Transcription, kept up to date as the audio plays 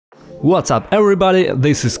What's up everybody,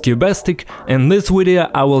 this is Cubastic. In this video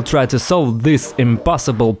I will try to solve this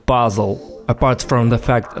impossible puzzle. Apart from the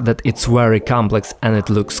fact that it's very complex and it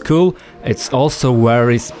looks cool, it's also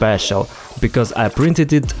very special, because I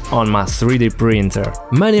printed it on my 3D printer.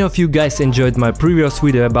 Many of you guys enjoyed my previous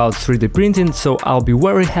video about 3D printing, so I'll be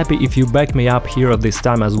very happy if you back me up here this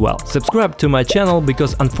time as well. Subscribe to my channel,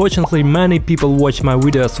 because unfortunately many people watch my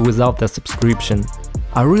videos without a subscription.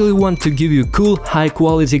 I really want to give you cool, high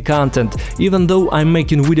quality content. Even though I'm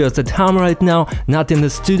making videos at home right now, not in the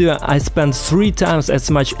studio, I spend 3 times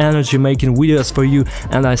as much energy making videos for you,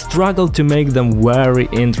 and I struggle to make them very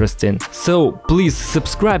interesting. So please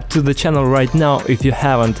subscribe to the channel right now if you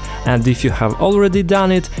haven't, and if you have already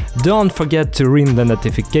done it, don't forget to ring the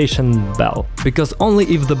notification bell. Because only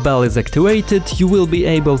if the bell is activated, you will be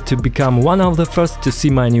able to become one of the first to see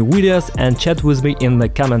my new videos and chat with me in the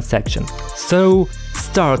comment section. So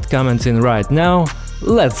start commenting right now,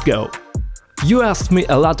 let's go! You asked me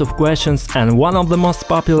a lot of questions, and one of the most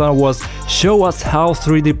popular was: show us how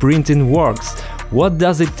 3D printing works, what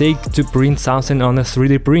does it take to print something on a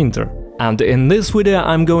 3D printer? And in this video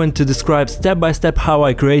I'm going to describe step by step how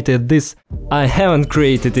I created this. I haven't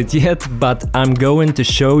created it yet, but I'm going to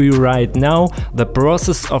show you right now the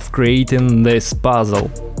process of creating this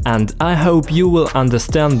puzzle. And I hope you will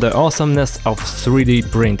understand the awesomeness of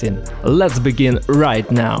 3D printing. Let's begin right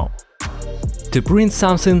now. To print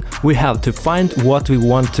something, we have to find what we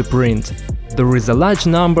want to print. There is a large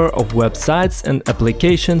number of websites and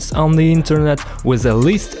applications on the internet with a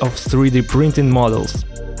list of 3D printing models.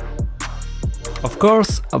 Of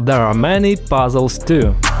course, there are many puzzles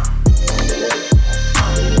too.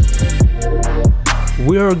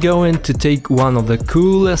 We are going to take one of the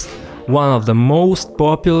coolest, one of the most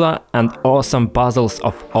popular and awesome puzzles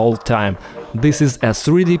of all time. This is a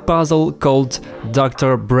 3D puzzle called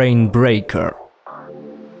Dr. Brain Breaker.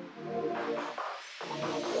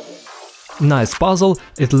 Nice puzzle,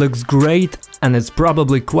 it looks great, and it's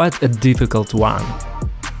probably quite a difficult one.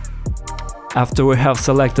 After we have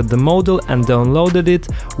selected the model and downloaded it,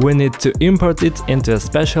 we need to import it into a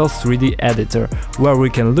special 3D editor, where we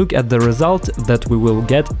can look at the result that we will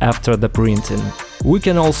get after the printing. We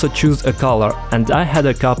can also choose a color, and I had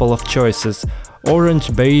a couple of choices: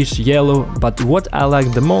 orange, beige, yellow, but what I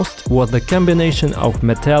liked the most was the combination of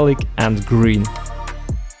metallic and green.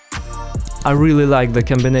 I really like the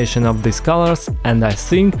combination of these colors, and I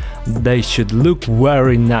think they should look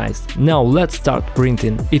very nice. Now let's start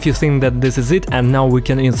printing. If you think that this is it and now we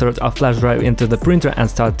can insert a flash drive into the printer and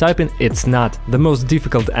start typing, it's not. The most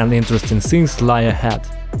difficult and interesting things lie ahead.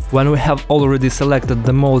 When we have already selected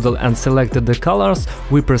the model and selected the colors,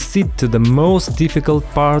 we proceed to the most difficult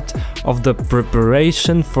part of the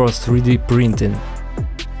preparation for 3D printing.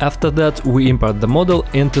 After that, we import the model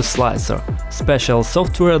into Slicer, special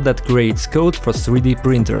software that creates code for 3D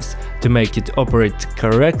printers, to make it operate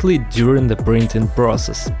correctly during the printing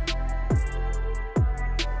process.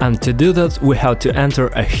 And to do that, we have to enter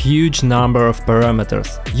a huge number of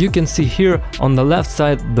parameters. You can see here on the left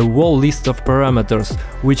side the whole list of parameters,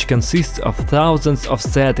 which consists of thousands of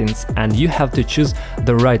settings, and you have to choose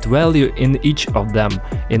the right value in each of them,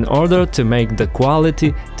 in order to make the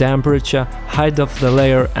quality, temperature, height of the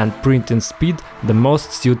layer and printing speed the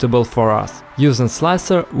most suitable for us. Using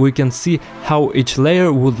Slicer, we can see how each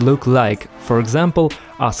layer would look like. For example,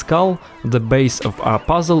 our skull, the base of our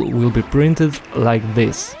puzzle, will be printed like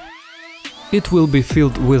this. It will be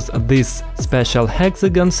filled with these special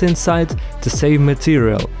hexagons inside to save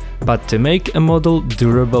material, but to make a model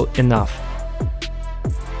durable enough.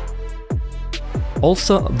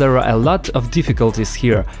 Also, there are a lot of difficulties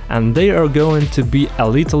here, and they are going to be a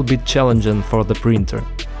little bit challenging for the printer.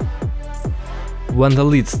 When the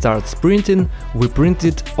lid starts printing, we print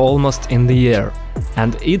it almost in the air,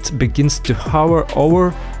 and it begins to hover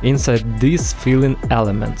over inside these filling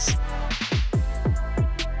elements.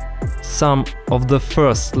 Some of the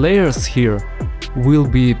first layers here will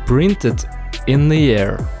be printed in the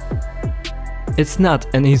air. It's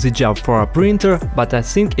not an easy job for a printer, but I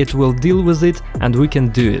think it will deal with it and we can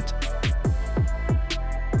do it.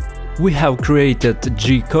 We have created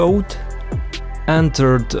G-code,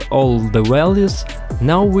 entered all the values.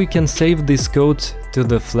 Now we can save this code to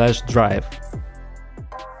the flash drive.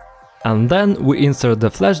 And then we insert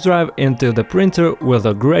the flash drive into the printer with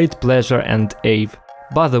a great pleasure and awe.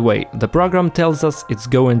 By the way, the program tells us it's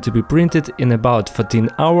going to be printed in about 14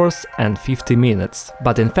 hours and 50 minutes.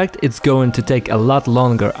 But in fact it's going to take a lot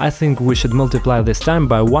longer. I think we should multiply this time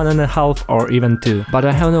by 1.5 or even 2. But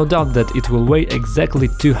I have no doubt that it will weigh exactly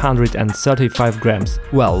 235 grams.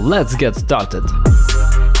 Well, let's get started.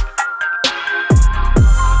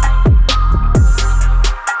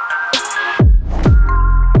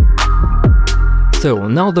 So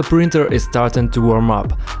now the printer is starting to warm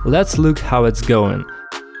up. Let's look how it's going.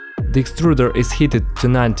 The extruder is heated to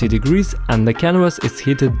 90 degrees and the canvas is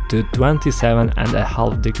heated to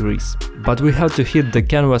 27.5 degrees. But we have to heat the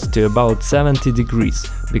canvas to about 70 degrees,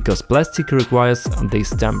 because plastic requires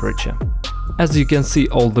this temperature. As you can see,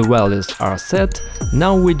 all the values are set.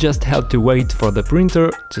 Now we just have to wait for the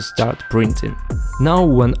printer to start printing. Now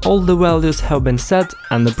when all the values have been set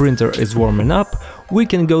and the printer is warming up, we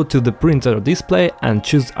can go to the printer display and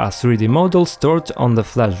choose a 3D model stored on the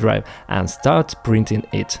flash drive and start printing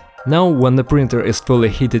it. Now when the printer is fully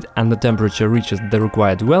heated and the temperature reaches the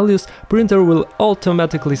required values, printer will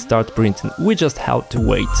automatically start printing. We just have to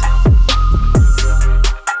wait.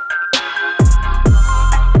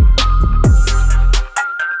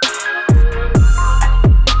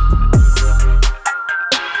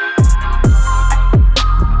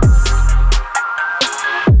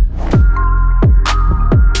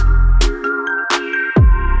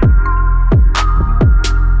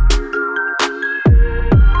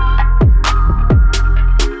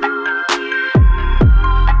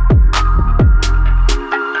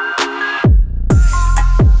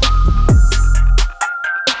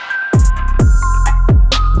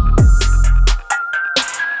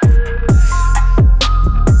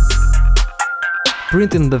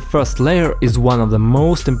 Printing the first layer is one of the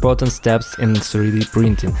most important steps in 3D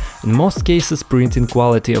printing. In most cases, printing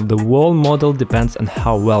quality of the whole model depends on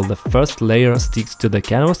how well the first layer sticks to the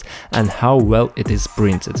canvas and how well it is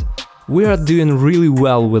printed. We are doing really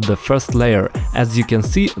well with the first layer. As you can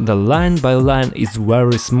see, the line by line is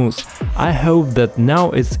very smooth. I hope that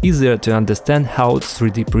now it's easier to understand how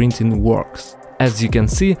 3D printing works. As you can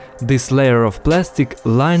see, this layer of plastic,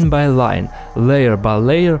 line by line, layer by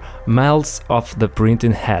layer, melts off the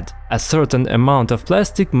printing head. A certain amount of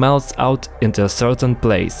plastic melts out into a certain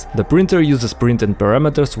place. The printer uses printing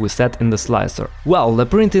parameters we set in the slicer. Well, the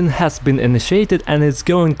printing has been initiated and it's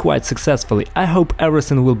going quite successfully. I hope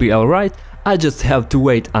everything will be alright. I just have to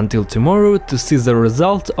wait until tomorrow to see the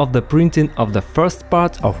result of the printing of the first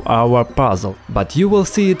part of our puzzle. But you will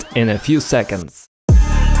see it in a few seconds.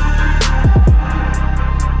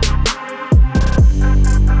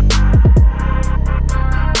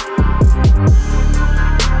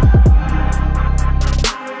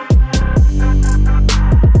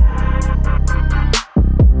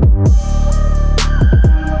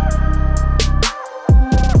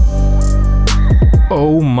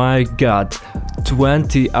 Oh my god,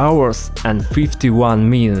 20 hours and 51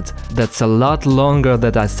 minutes. That's a lot longer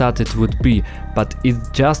than I thought it would be, but it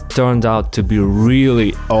just turned out to be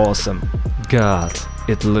really awesome. God,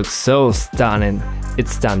 it looks so stunning.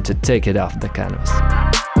 It's time to take it off the canvas.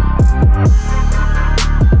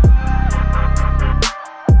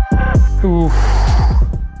 Oof.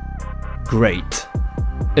 Great.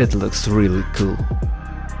 It looks really cool.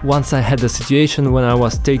 Once I had a situation when I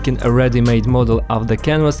was taking a ready-made model of the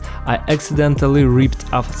canvas, I accidentally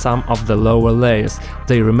ripped off some of the lower layers.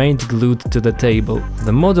 They remained glued to the table.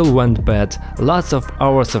 The model went bad, lots of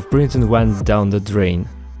hours of printing went down the drain.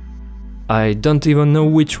 I don't even know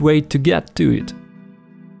which way to get to it.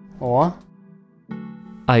 Or?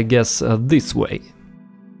 I guess this way.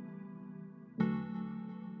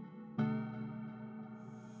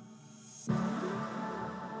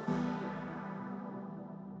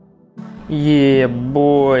 Yeah,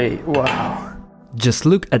 boy, wow. Just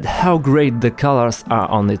look at how great the colors are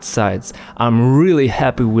on its sides. I'm really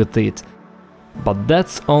happy with it. But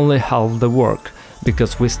that's only half the work,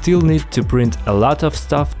 because we still need to print a lot of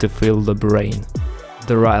stuff to fill the brain.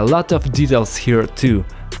 There are a lot of details here too.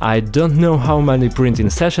 I don't know how many printing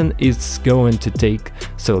sessions it's going to take,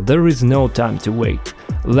 so there is no time to wait.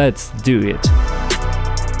 Let's do it.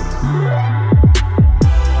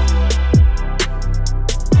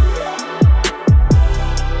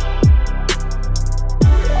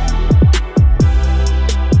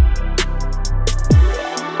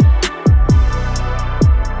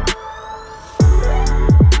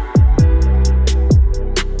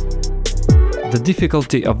 The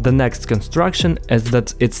difficulty of the next construction is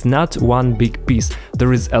that it's not one big piece,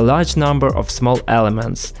 there is a large number of small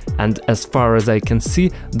elements, and as far as I can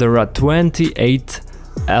see, there are 28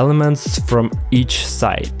 elements from each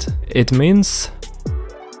side. It means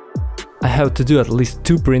I have to do at least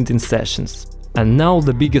 2 printing sessions. And now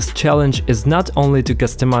the biggest challenge is not only to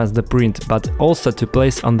customize the print, but also to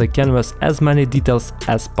place on the canvas as many details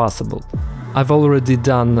as possible. I've already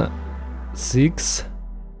done 6,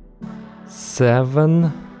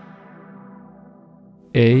 7,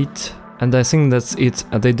 8, and I think that's it.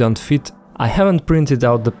 They don't fit. I haven't printed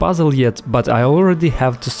out the puzzle yet, but I already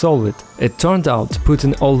have to solve it. It turned out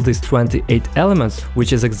putting all these 28 elements,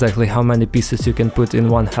 which is exactly how many pieces you can put in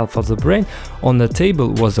one half of the brain, on the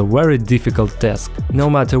table was a very difficult task. No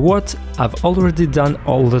matter what, I've already done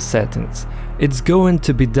all the settings. It's going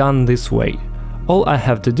to be done this way. All I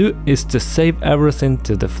have to do is to save everything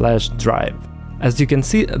to the flash drive. As you can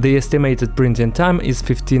see, the estimated printing time is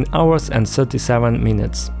 15 hours and 37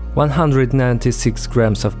 minutes. 196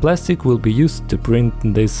 grams of plastic will be used to print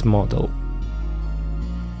this model.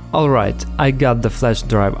 Alright, I got the flash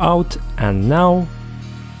drive out and now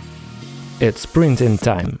it's printing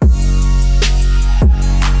time.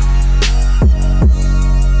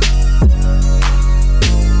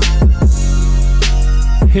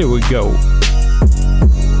 Here we go.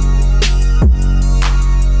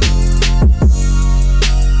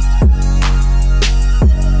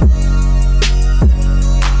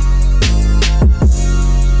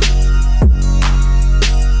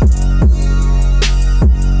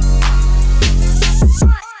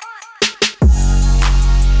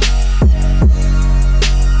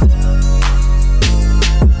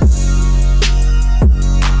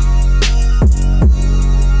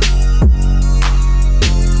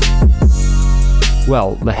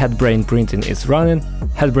 Well, the head-brain printing is running.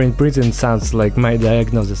 Head-brain printing sounds like my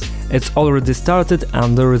diagnosis. It's already started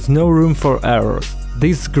and there is no room for errors.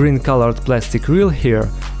 This green-colored plastic reel here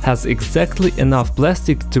has exactly enough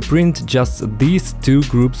plastic to print just these two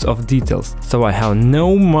groups of details, so I have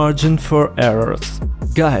no margin for errors.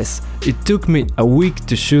 Guys, it took me a week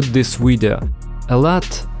to shoot this video. A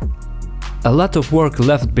lot of work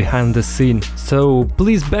left behind the scene, so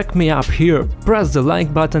please back me up here, press the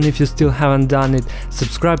like button if you still haven't done it,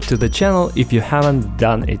 subscribe to the channel if you haven't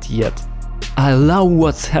done it yet. I love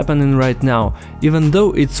what's happening right now, even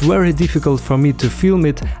though it's very difficult for me to film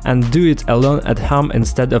it and do it alone at home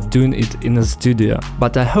instead of doing it in a studio.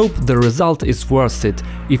 But I hope the result is worth it.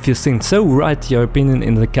 If you think so, write your opinion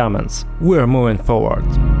in the comments. We're moving forward.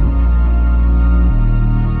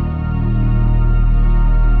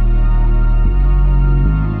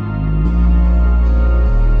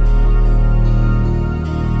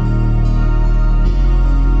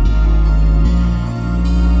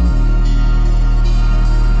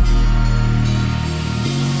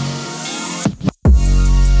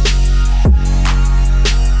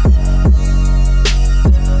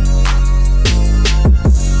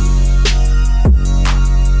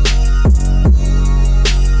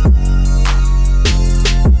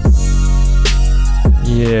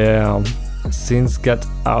 Yeah, things got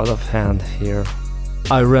out of hand here.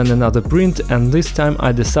 I ran another print and this time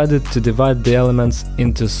I decided to divide the elements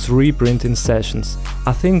into 3 printing sessions.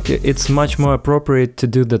 I think it's much more appropriate to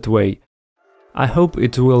do that way. I hope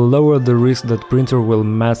it will lower the risk that printer will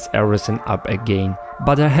mess everything up again.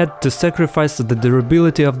 But I had to sacrifice the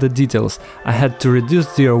durability of the details. I had to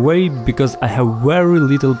reduce their weight because I have very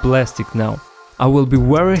little plastic now. I will be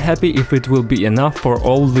very happy if it will be enough for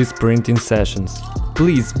all these printing sessions.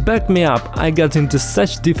 Please back me up, I got into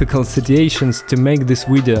such difficult situations to make this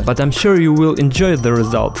video, but I'm sure you will enjoy the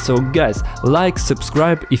result, so guys, like,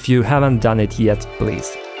 subscribe if you haven't done it yet,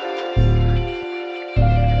 please.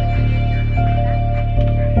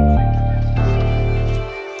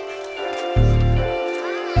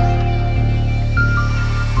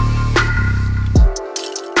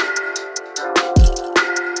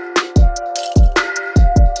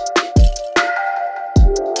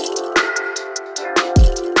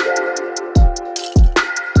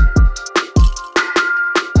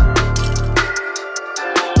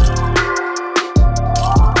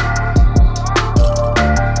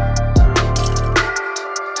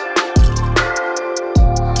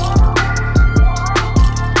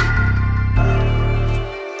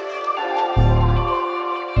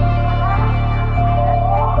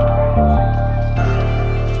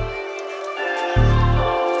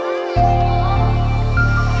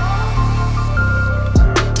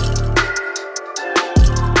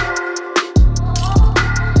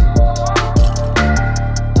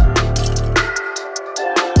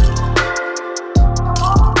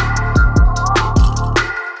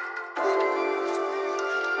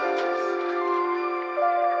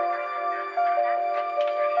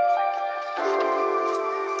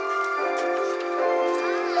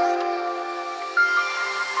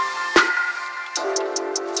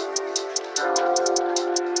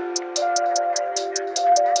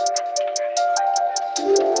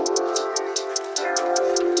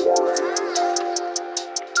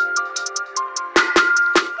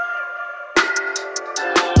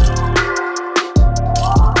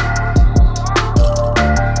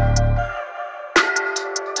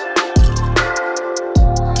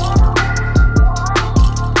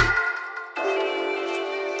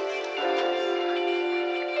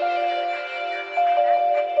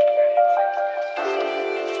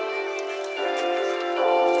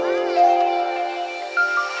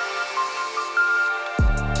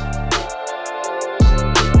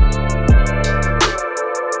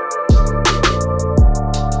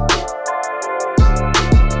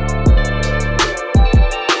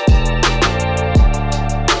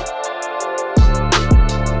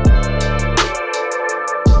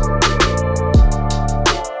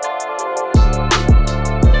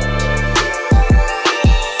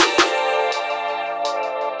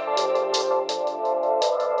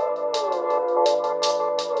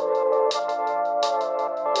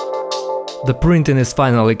 The printing is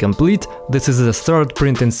finally complete. This is the third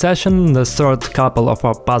printing session, the third couple of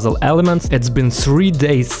our puzzle elements. It's been 3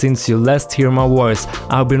 days since you last hear my voice.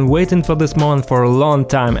 I've been waiting for this moment for a long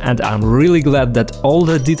time, and I'm really glad that all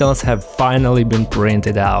the details have finally been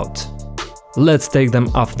printed out. Let's take them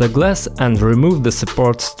off the glass and remove the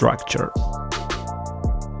support structure.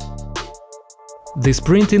 This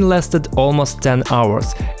printing lasted almost 10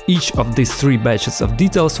 hours. Each of these 3 batches of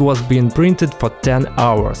details was being printed for 10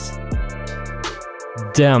 hours.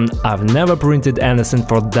 Damn, I've never printed anything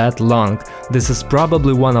for that long. This is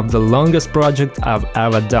probably one of the longest projects I've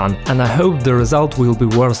ever done, and I hope the result will be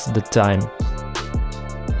worth the time.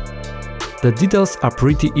 The details are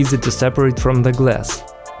pretty easy to separate from the glass,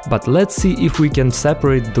 but let's see if we can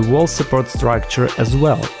separate the wall support structure as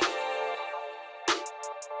well.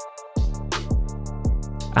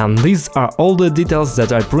 And these are all the details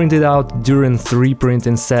that I printed out during 3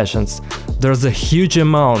 printing sessions. There's a huge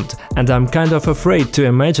amount, and I'm kind of afraid to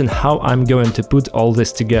imagine how I'm going to put all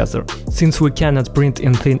this together. Since we cannot print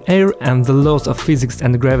in thin air and the laws of physics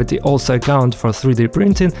and gravity also account for 3D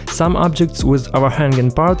printing, some objects with overhanging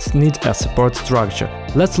parts need a support structure.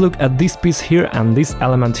 Let's look at this piece here and this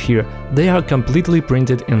element here. They are completely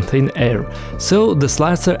printed in thin air. So the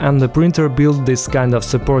slicer and the printer build this kind of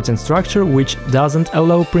supporting structure which doesn't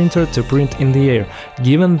allow printer to print in the air,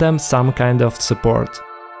 giving them some kind of support.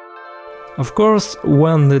 Of course,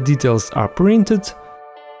 when the details are printed,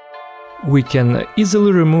 we can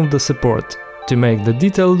easily remove the support to make the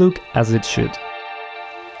detail look as it should.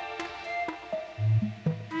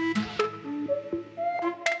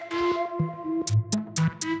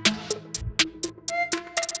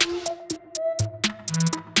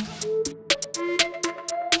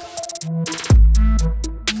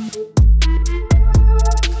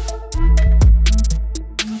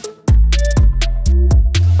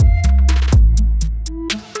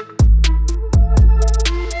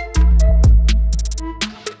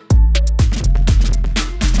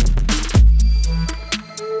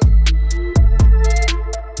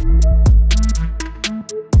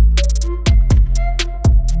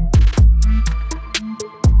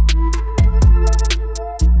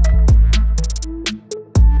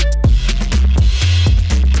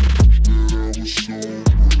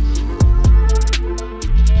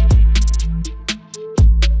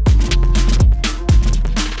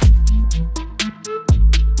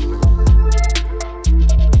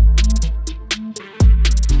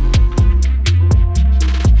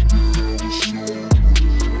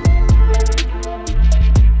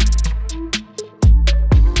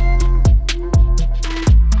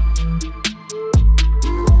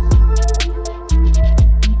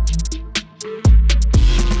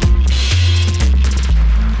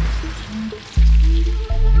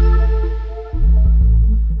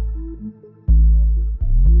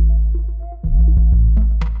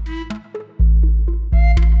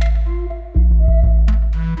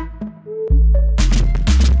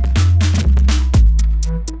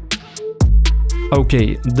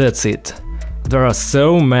 Okay, that's it. There are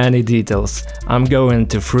so many details. I'm going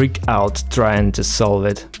to freak out trying to solve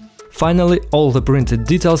it. Finally, all the printed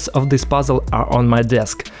details of this puzzle are on my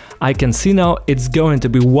desk. I can see now it's going to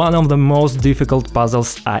be one of the most difficult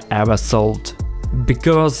puzzles I ever solved.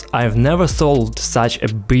 Because I've never solved such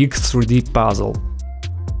a big 3D puzzle.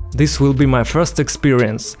 This will be my first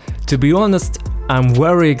experience. To be honest, I'm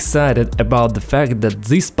very excited about the fact that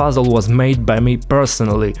this puzzle was made by me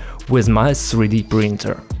personally with my 3D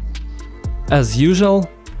printer. As usual,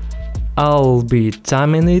 I'll be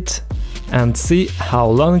timing it and see how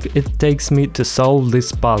long it takes me to solve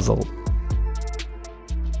this puzzle.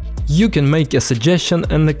 You can make a suggestion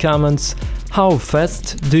in the comments. How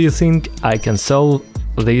fast do you think I can solve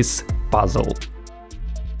this puzzle?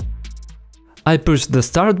 I push the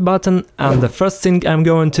start button, and the first thing I'm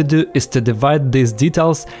going to do is to divide these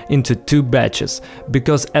details into 2 batches,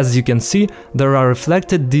 because as you can see, there are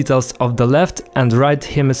reflected details of the left and right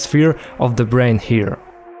hemisphere of the brain here.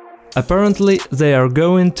 Apparently they are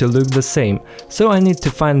going to look the same, so I need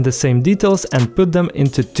to find the same details and put them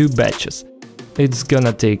into 2 batches. It's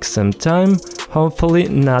gonna take some time, hopefully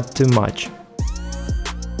not too much.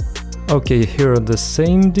 Okay, here are the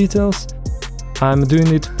same details. I'm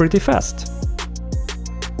doing it pretty fast.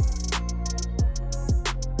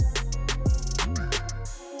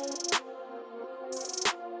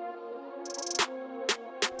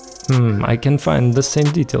 I can find the same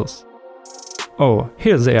details. Oh,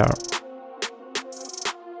 here they are.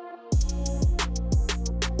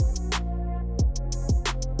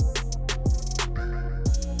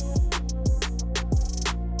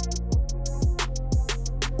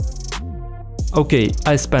 Okay,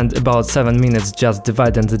 I spent about 7 minutes just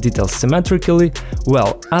dividing the details symmetrically.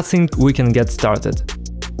 Well, I think we can get started.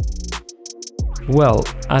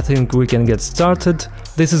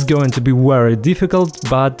 This is going to be very difficult,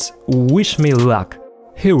 but wish me luck.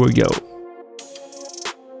 Here we go.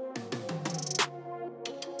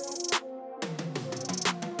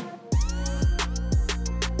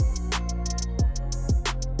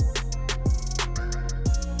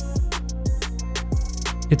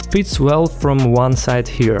 It fits well from one side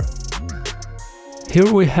here. Here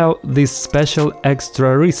we have these special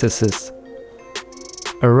extra recesses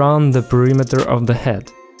around the perimeter of the head.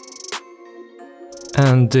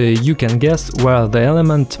 And you can guess where the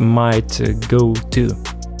element might go to.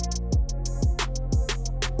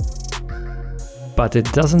 But it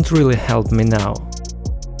doesn't really help me now.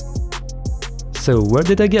 So where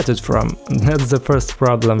did I get it from? That's the first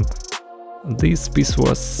problem. This piece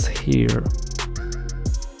was here.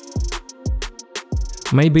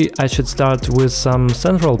 Maybe I should start with some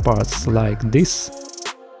central parts, like this.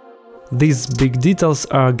 These big details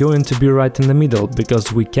are going to be right in the middle,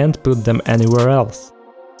 because we can't put them anywhere else.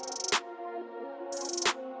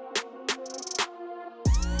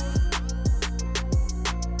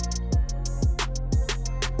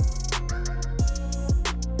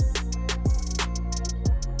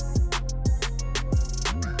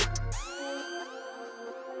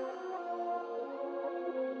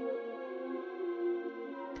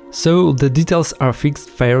 So the details are fixed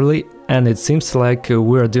fairly, and it seems like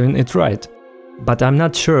we're doing it right. But I'm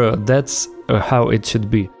not sure that's how it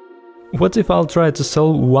should be. What if I'll try to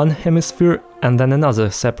solve one hemisphere and then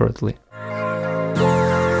another separately?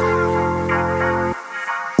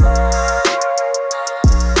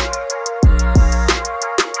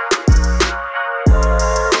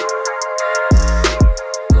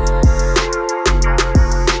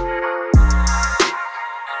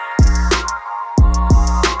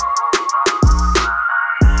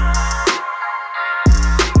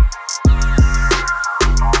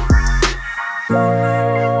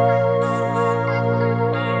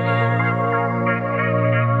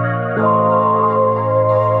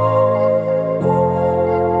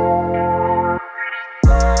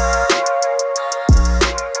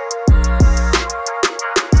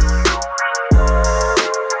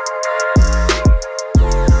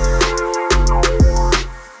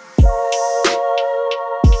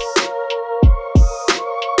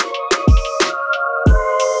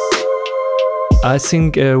 I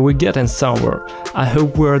think we're getting somewhere. I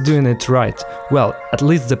hope we're doing it right. Well, at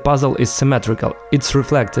least the puzzle is symmetrical, it's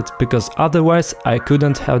reflected, because otherwise I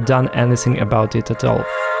couldn't have done anything about it at all.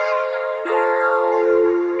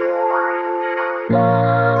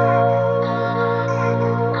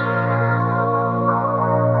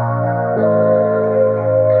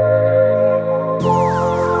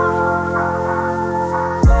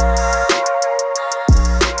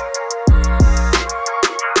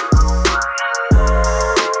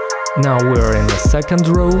 Now we're in the second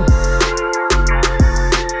row.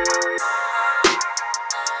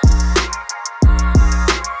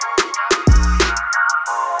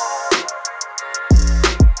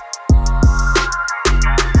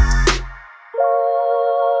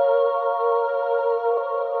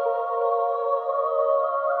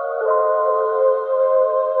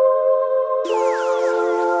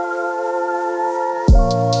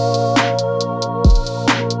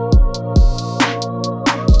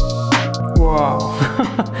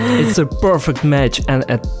 It's a perfect match, and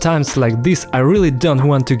at times like this I really don't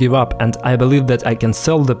want to give up, and I believe that I can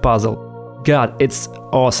solve the puzzle. God, it's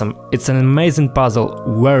awesome. It's an amazing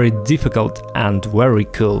puzzle, very difficult and very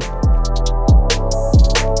cool.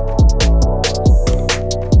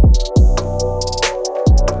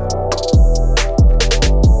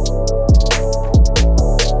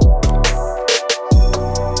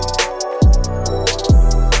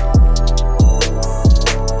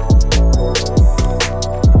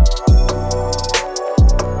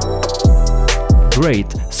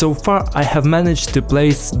 Great, so far I have managed to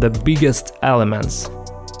place the biggest elements.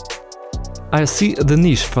 I see the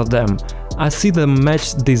niche for them, I see them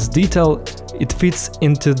match this detail, it fits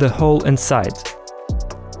into the hole inside.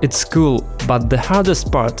 It's cool, but the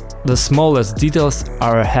hardest part, the smallest details,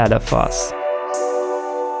 are ahead of us.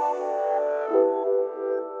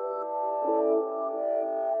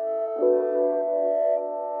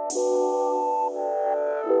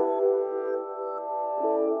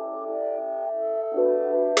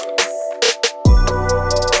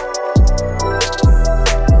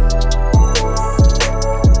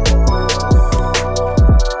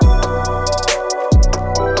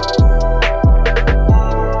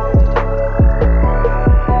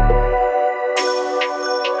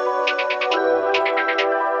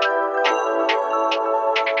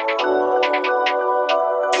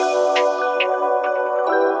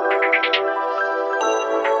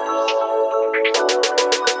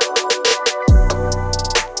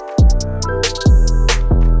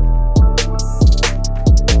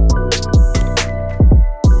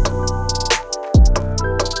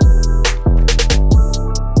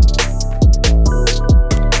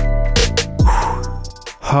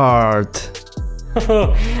 hard.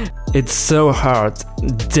 It's so hard.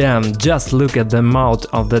 Damn, just look at the amount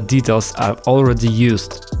of the details I've already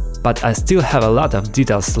used. But I still have a lot of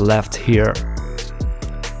details left here.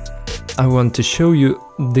 I want to show you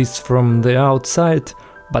this from the outside,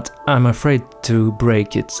 but I'm afraid to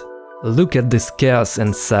break it. Look at this chaos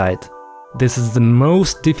inside. This is the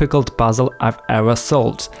most difficult puzzle I've ever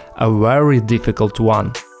solved, a very difficult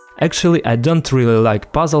one. Actually, I don't really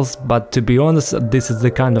like puzzles, but to be honest, this is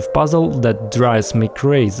the kind of puzzle that drives me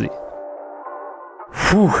crazy.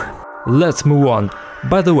 Whew. Let's move on.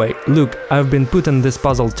 By the way, look, I've been putting this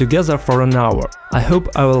puzzle together for an hour. I hope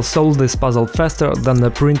I will solve this puzzle faster than the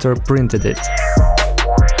printer printed it.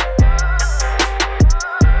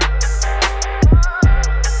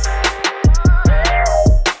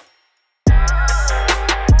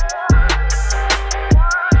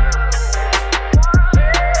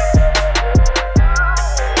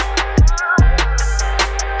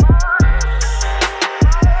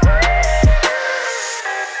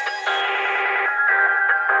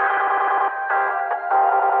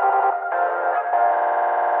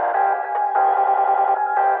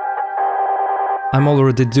 I'm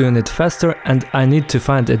already doing it faster and I need to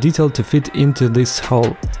find a detail to fit into this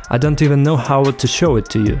hole. I don't even know how to show it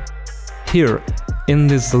to you. Here, in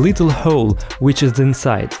this little hole which is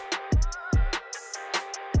inside.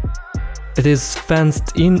 It is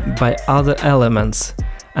fenced in by other elements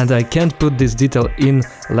and I can't put this detail in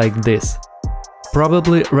like this.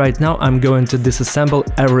 Probably right now I'm going to disassemble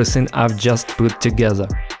everything I've just put together.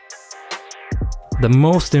 The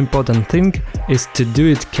most important thing is to do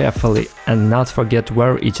it carefully and not forget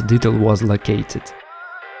where each detail was located.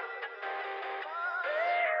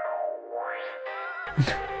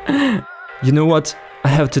 You know what? I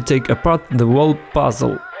have to take apart the whole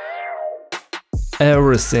puzzle.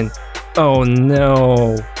 Everything. Oh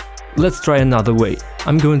no! Let's try another way.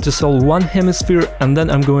 I'm going to solve one hemisphere and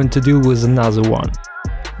then I'm going to deal with another one.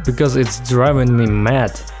 Because it's driving me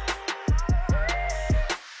mad.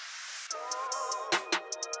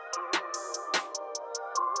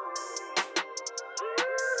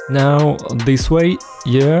 Now, this way,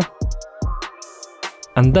 yeah.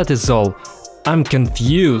 And that is all. I'm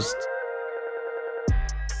confused.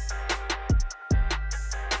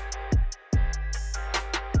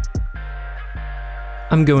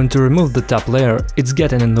 I'm going to remove the top layer, it's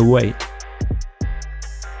getting in the way.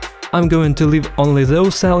 I'm going to leave only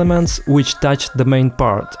those elements which touch the main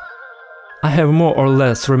part. I have more or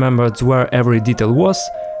less remembered where every detail was.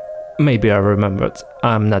 Maybe I remembered,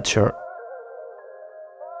 I'm not sure.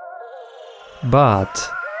 But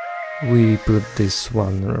we put this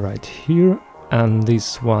one right here and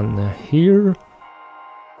this one here.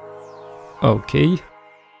 Okay,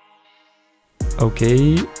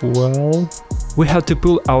 well, we have to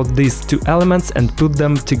pull out these two elements and put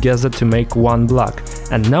them together to make one block,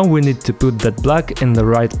 and now we need to put that block in the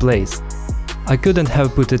right place. I couldn't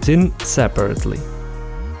have put it in separately.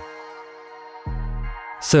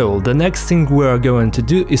 So the next thing we are going to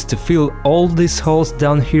do is to fill all these holes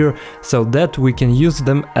down here so that we can use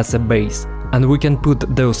them as a base, and we can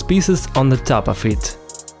put those pieces on the top of it.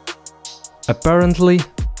 Apparently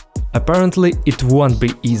it won't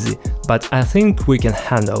be easy, but I think we can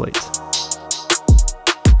handle it.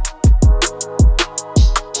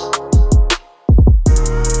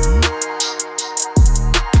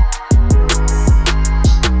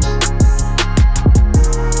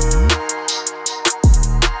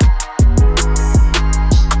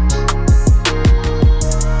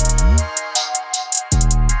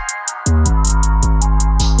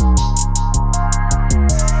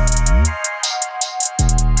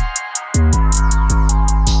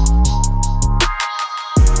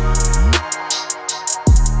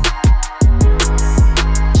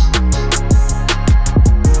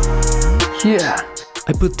 Yeah!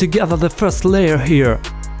 I put together the first layer here.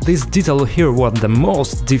 This detail here was the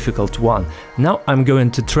most difficult one. Now I'm going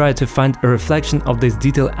to try to find a reflection of this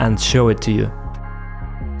detail and show it to you.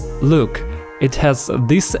 Look, it has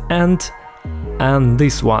this end and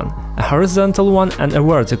this one, a horizontal one and a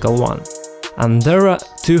vertical one. And there are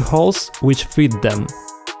two holes which fit them.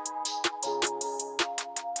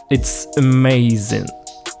 It's amazing.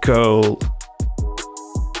 Cool.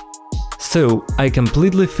 So I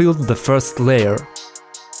completely filled the first layer.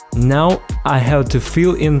 Now I have to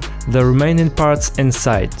fill in the remaining parts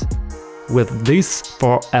inside, with these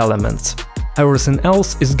 4 elements. Everything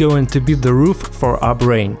else is going to be the roof for our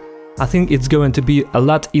brain. I think it's going to be a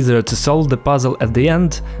lot easier to solve the puzzle at the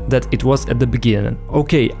end than it was at the beginning.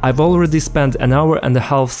 Okay, I've already spent an hour and a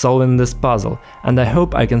half solving this puzzle, and I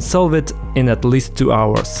hope I can solve it in at least 2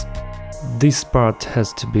 hours. This part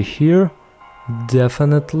has to be here.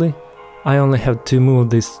 Definitely. I only have to move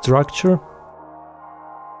this structure.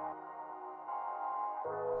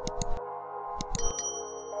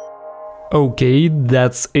 Okay,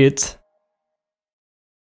 that's it.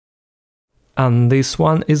 And this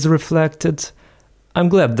one is reflected. I'm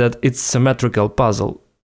glad that it's symmetrical puzzle.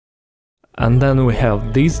 And then we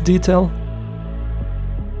have this detail.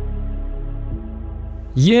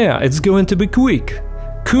 Yeah, it's going to be quick.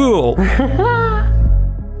 Cool!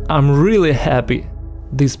 I'm really happy.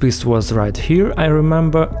 This piece was right here, I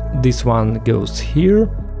remember. This one goes here.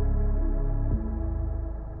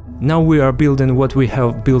 Now we are building what we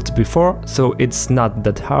have built before, so it's not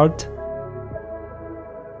that hard.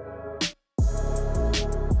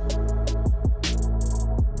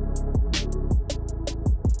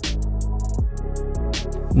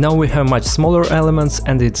 Now we have much smaller elements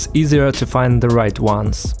and it's easier to find the right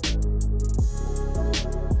ones.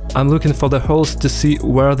 I'm looking for the holes to see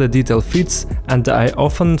where the detail fits, and I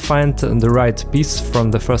often find the right piece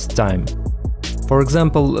from the first time. For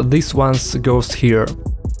example, this one goes here.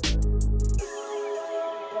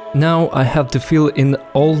 Now I have to fill in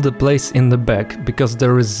all the place in the back, because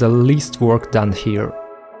there is the least work done here.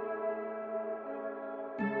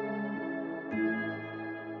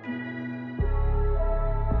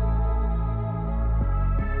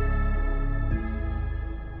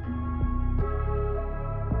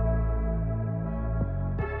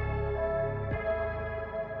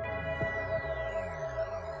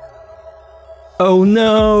 Oh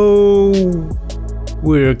no!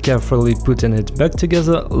 We're carefully putting it back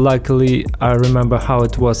together. Luckily, I remember how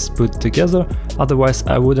it was put together, otherwise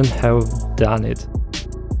I wouldn't have done it.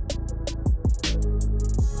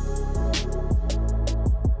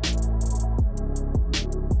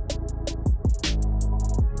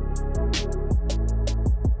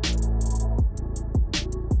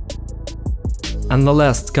 And the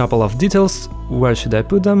last couple of details, where should I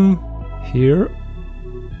put them? Here.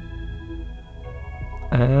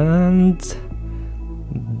 And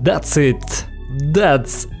that's it.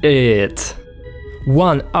 That's it.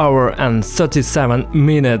 1 hour and 37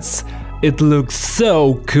 minutes. It looks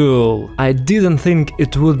so cool. I didn't think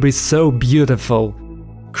it would be so beautiful.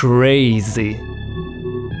 Crazy.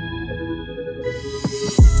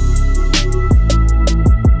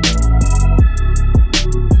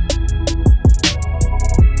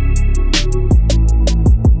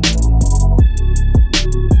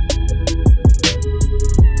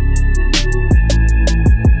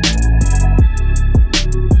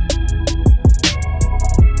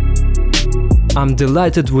 I'm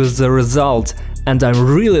delighted with the result, and I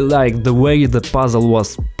really like the way the puzzle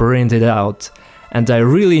was printed out, and I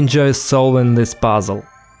really enjoy solving this puzzle.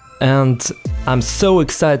 And I'm so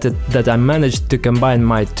excited that I managed to combine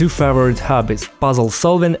my two favorite hobbies, puzzle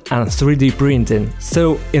solving and 3D printing.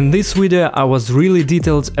 So in this video I was really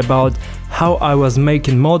detailed about how I was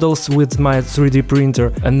making models with my 3D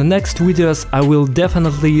printer. In the next videos I will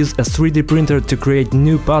definitely use a 3D printer to create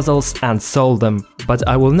new puzzles and solve them. But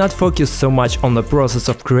I will not focus so much on the process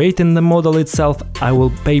of creating the model itself, I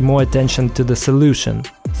will pay more attention to the solution.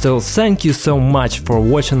 So thank you so much for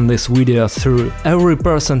watching this video through. Every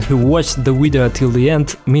person who watched the video till the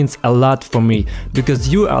end means a lot for me, because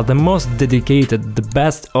you are the most dedicated, the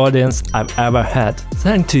best audience I've ever had.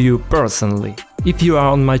 Thank to you personally. If you are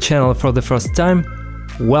on my channel for the first time,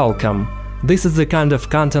 welcome. This is the kind of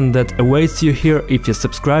content that awaits you here if you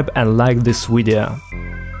subscribe and like this video.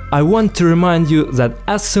 I want to remind you that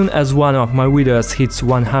as soon as one of my videos hits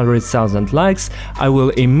 100,000 likes, I will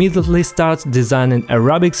immediately start designing a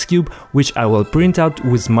Rubik's Cube, which I will print out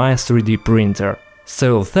with my 3D printer.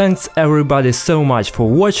 So thanks everybody so much for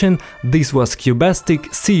watching, this was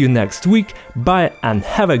Cubastic, see you next week, bye and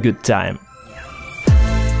have a good time!